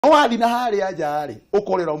wathi na hari anja ri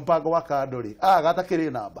ukorera mpango wa Kando ri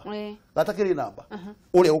gatakiri namba gatakiri namba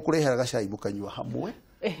uria ukurehera gacai mukanyua hamwe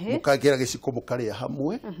mukagera giciko mukaria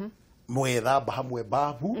hamwe mwethamba hamwe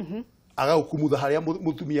babu agagukumutha haria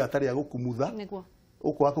mutumia atari agukumutha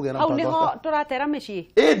uko akugena mpango au niho turatera micii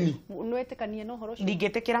eni nwetikanie no horo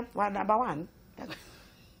ndingetekera wa number 1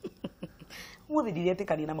 muthi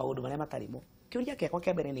ndiretikania na maundu maria matarimo kiuria kiakwa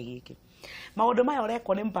kia mbere ni giki maundu maya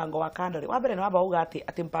urekwo ni mpango wa Kando ri wa mbere ni wamba uga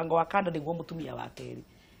ati mpango wa Kando niguo mutumia wa keri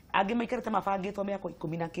angi maikarite mabangitwo miako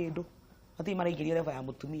 10 na kindu ati maraingiria level ya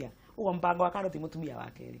mutumia ugo mpango wa Kando ti mutumia wa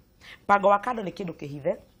keri mpango wa Kando ni kindu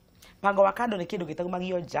kihithe mpango wa Kando ni kindu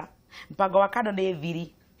gitagumagio nja mpango wa Kando ni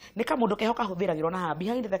thiri ni kamundu kehoka huthiragirwo na ha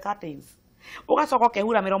behind the curtains ugacoka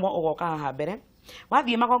ukehura miromo ugoka haha mbere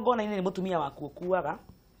wathie magongona-ini ni mutumia waku ukuaga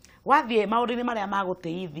wathie maundu-ini maria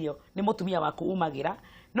magutithio ni mutumia waku umagira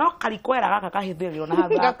no karikwera gaka kahithiragirwo na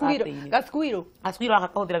handu gaskuiro gaka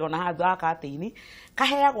kahithiragirwo na handu ati-ini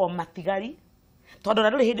kaheagwo matigari tondu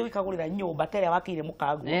nduri hindi wikagurira nyumba teria wakire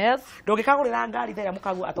mukangu ndungikagurira ngari teria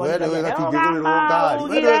mukangu atwarira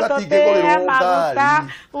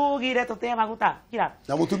ugire tutea maguta kira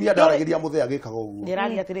na mutumia ndaragiria muthea gikaga uguo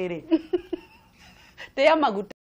ndiraria atiriri tea maguta